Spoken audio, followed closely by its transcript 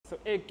So,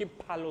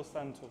 Palo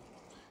Santo.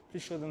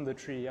 Please show them the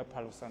tree,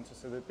 Palo Santo,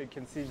 so that they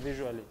can see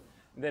visually.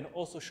 Then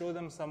also show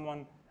them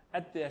someone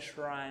at their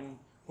shrine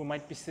who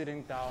might be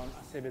sitting down.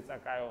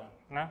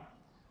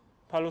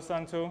 Palo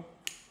Santo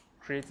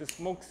creates a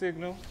smoke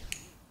signal.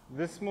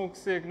 This smoke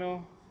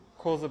signal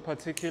causes a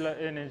particular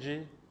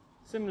energy,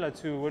 similar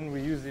to when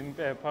we use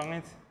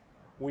impepangit,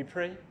 we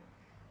pray.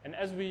 And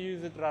as we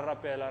use it,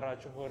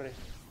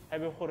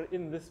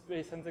 in this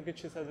space,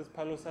 this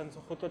Palo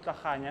Santo,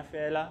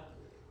 fela.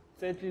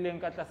 Tse tlileng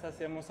ka tlasa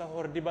seemo sa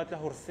gore di batla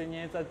gore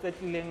senyetsa, tse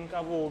tlileng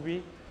ka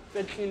bobi,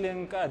 tse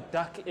tlileng ka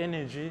dark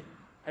energy,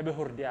 haebe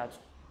gore di a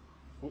tswa.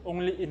 We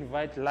only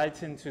invite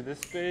light into this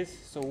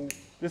space. So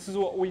this is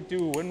what we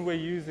do when we're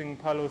using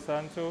Palo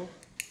Santo.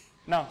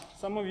 Now,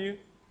 some of you,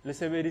 le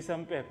sebedisa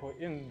mpepo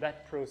in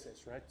that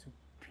process, right? To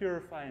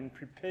purify and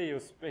prepare your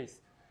space.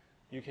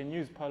 You can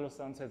use Palo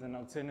Santo as an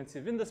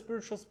alternative. In the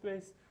spiritual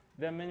space,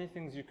 there are many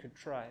things you could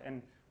try.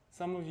 And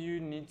some of you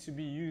need to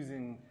be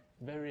using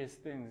various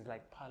things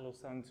like Palo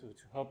Santo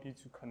to help you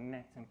to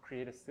connect and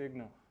create a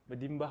signal. For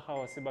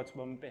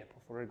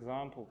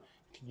example,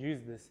 you could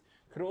use this.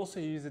 You could also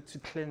use it to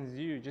cleanse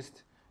you.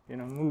 Just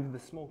move the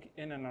smoke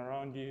in and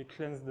around you,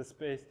 cleanse the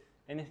space.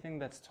 Anything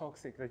that's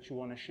toxic that you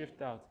want to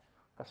shift out.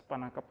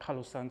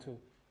 Palo Santo.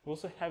 We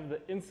also have the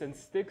incense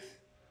sticks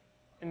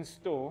in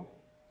store.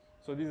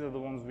 So these are the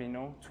ones we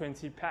know,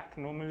 20-pack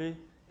normally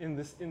in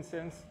this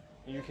incense.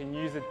 You can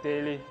use it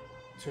daily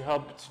to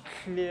help to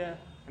clear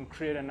and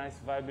create a nice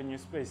vibe in your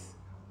space.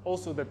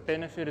 Also, the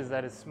benefit is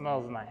that it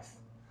smells nice.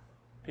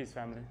 Peace,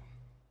 family.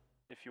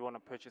 If you want to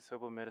purchase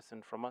herbal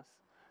medicine from us,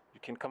 you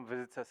can come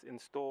visit us in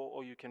store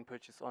or you can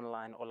purchase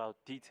online. All our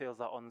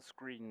details are on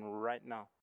screen right now.